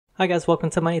Hi guys, welcome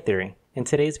to Money Theory. In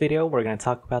today's video, we're going to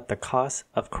talk about the cost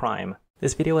of crime.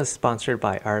 This video is sponsored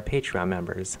by our Patreon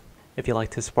members. If you'd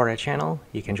like to support our channel,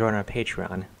 you can join our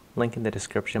Patreon, link in the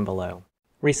description below.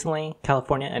 Recently,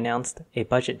 California announced a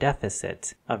budget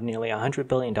deficit of nearly $100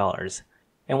 billion,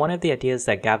 and one of the ideas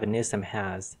that Gavin Newsom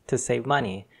has to save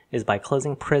money is by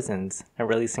closing prisons and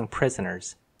releasing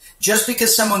prisoners. Just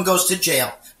because someone goes to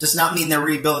jail does not mean they're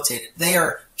rehabilitated. They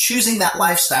are choosing that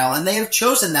lifestyle, and they have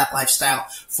chosen that lifestyle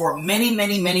for many,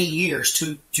 many, many years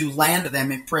to land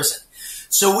them in prison.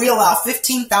 So we allow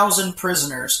 15,000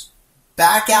 prisoners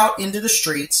back out into the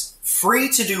streets, free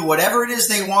to do whatever it is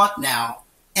they want now,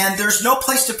 and there's no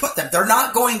place to put them. They're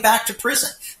not going back to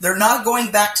prison. They're not going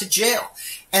back to jail.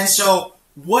 And so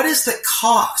what is the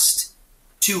cost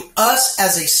to us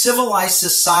as a civilized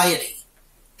society?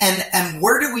 And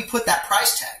where do we put that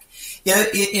price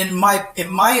tag? In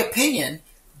my opinion,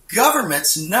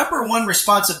 government's number one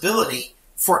responsibility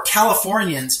for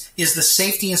Californians is the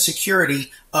safety and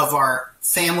security of our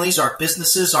families, our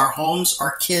businesses, our homes,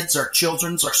 our kids, our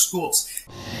children, our schools.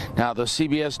 Now, the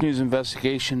CBS News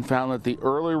investigation found that the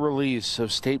early release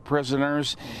of state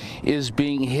prisoners is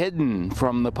being hidden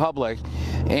from the public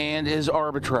and is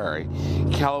arbitrary.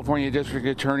 California District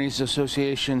Attorneys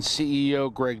Association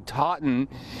CEO Greg Totten,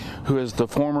 who is the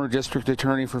former district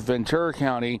attorney for Ventura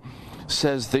County,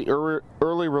 says the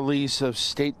early release of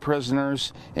state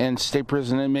prisoners and state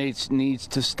prison inmates needs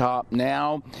to stop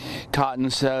now. Totten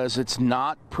says it's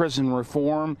not prison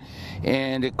reform,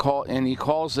 and he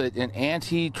calls it an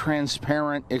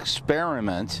anti-transparent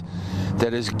experiment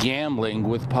that is gambling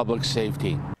with public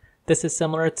safety. This is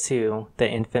similar to the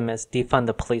infamous defund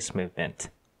the police movement.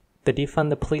 The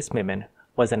defund the police movement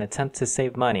was an attempt to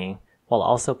save money while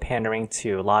also pandering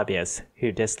to lobbyists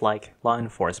who dislike law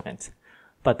enforcement,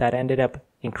 but that ended up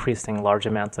increasing large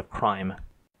amounts of crime.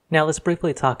 Now let's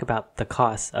briefly talk about the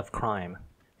costs of crime.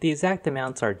 The exact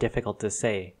amounts are difficult to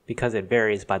say because it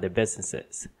varies by the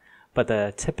businesses, but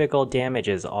the typical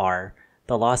damages are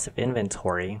the loss of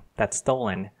inventory that's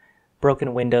stolen,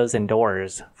 broken windows and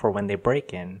doors for when they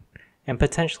break in, and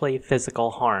potentially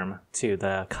physical harm to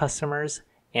the customers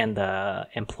and the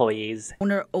employees.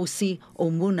 Owner Osi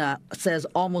Omuna says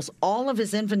almost all of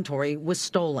his inventory was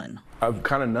stolen. I'm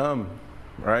kind of numb.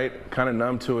 Right? Kind of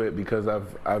numb to it because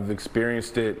I've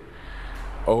experienced it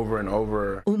over and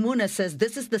over. Umuna says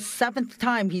this is the 7th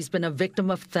time he's been a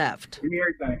victim of theft.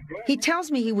 He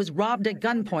tells me he was robbed at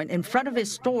gunpoint in front of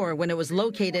his store when it was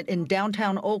located in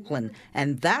downtown Oakland,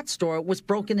 and that store was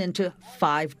broken into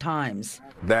 5 times.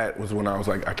 That was when I was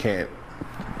like, I can't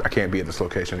be at this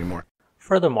location anymore.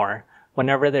 Furthermore,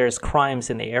 whenever there's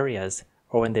crimes in the areas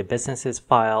or when the businesses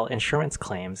file insurance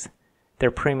claims, their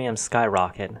premiums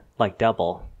skyrocket, like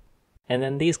double. And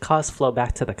then these costs flow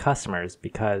back to the customers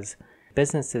because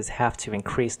businesses have to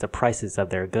increase the prices of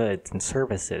their goods and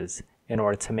services in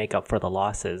order to make up for the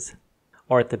losses.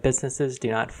 Or if the businesses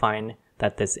do not find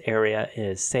that this area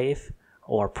is safe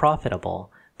or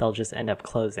profitable, they'll just end up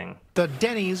closing. The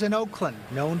Denny's in Oakland,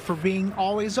 known for being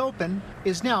always open,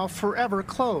 is now forever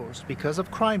closed because of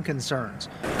crime concerns.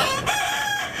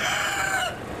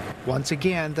 Once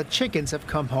again, the chickens have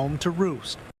come home to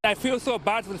roost. I feel so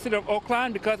bad for the city of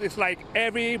Oakland because it's like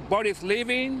everybody's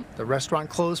leaving. The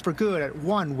restaurant closed for good at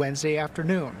 1 Wednesday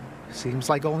afternoon. Seems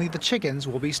like only the chickens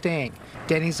will be staying.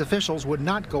 Denny's officials would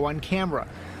not go on camera,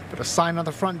 but a sign on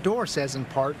the front door says in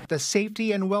part, the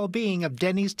safety and well-being of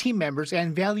Denny's team members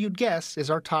and valued guests is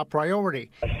our top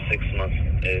priority. 6 months,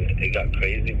 it got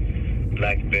crazy.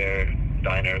 Black Bear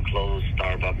Diner closed,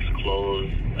 Starbucks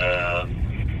closed,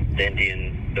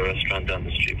 the restaurant down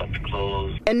the street about to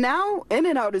close. And now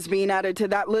In-N-Out is being added to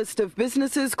that list of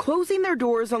businesses closing their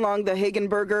doors along the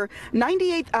Hagenberger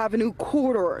 98th Avenue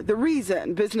corridor. The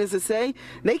reason, businesses say,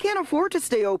 they can't afford to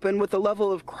stay open with the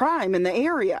level of crime in the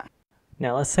area.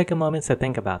 Now let's take a moment to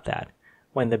think about that.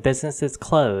 When the businesses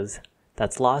close,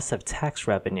 that's loss of tax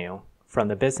revenue from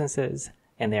the businesses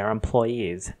and their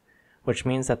employees, which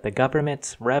means that the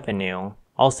government's revenue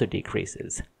also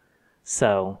decreases.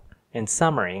 So, in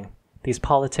summary, these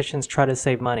politicians try to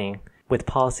save money with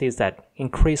policies that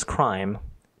increase crime,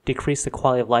 decrease the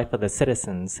quality of life of the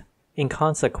citizens, in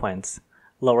consequence,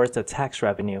 lowers the tax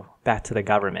revenue back to the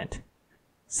government.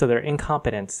 So their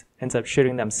incompetence ends up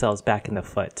shooting themselves back in the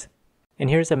foot. And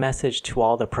here's a message to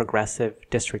all the progressive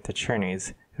district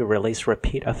attorneys who release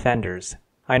repeat offenders.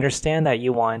 I understand that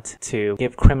you want to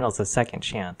give criminals a second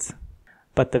chance,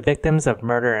 but the victims of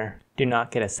murder do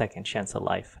not get a second chance at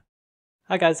life.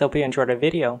 Hi guys, hope you enjoyed our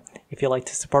video. If you'd like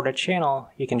to support our channel,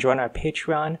 you can join our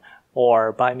Patreon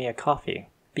or buy me a coffee.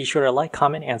 Be sure to like,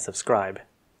 comment, and subscribe.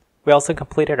 We also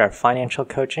completed our financial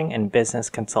coaching and business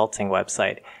consulting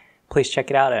website. please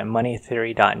check it out at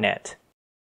moneytheory.net.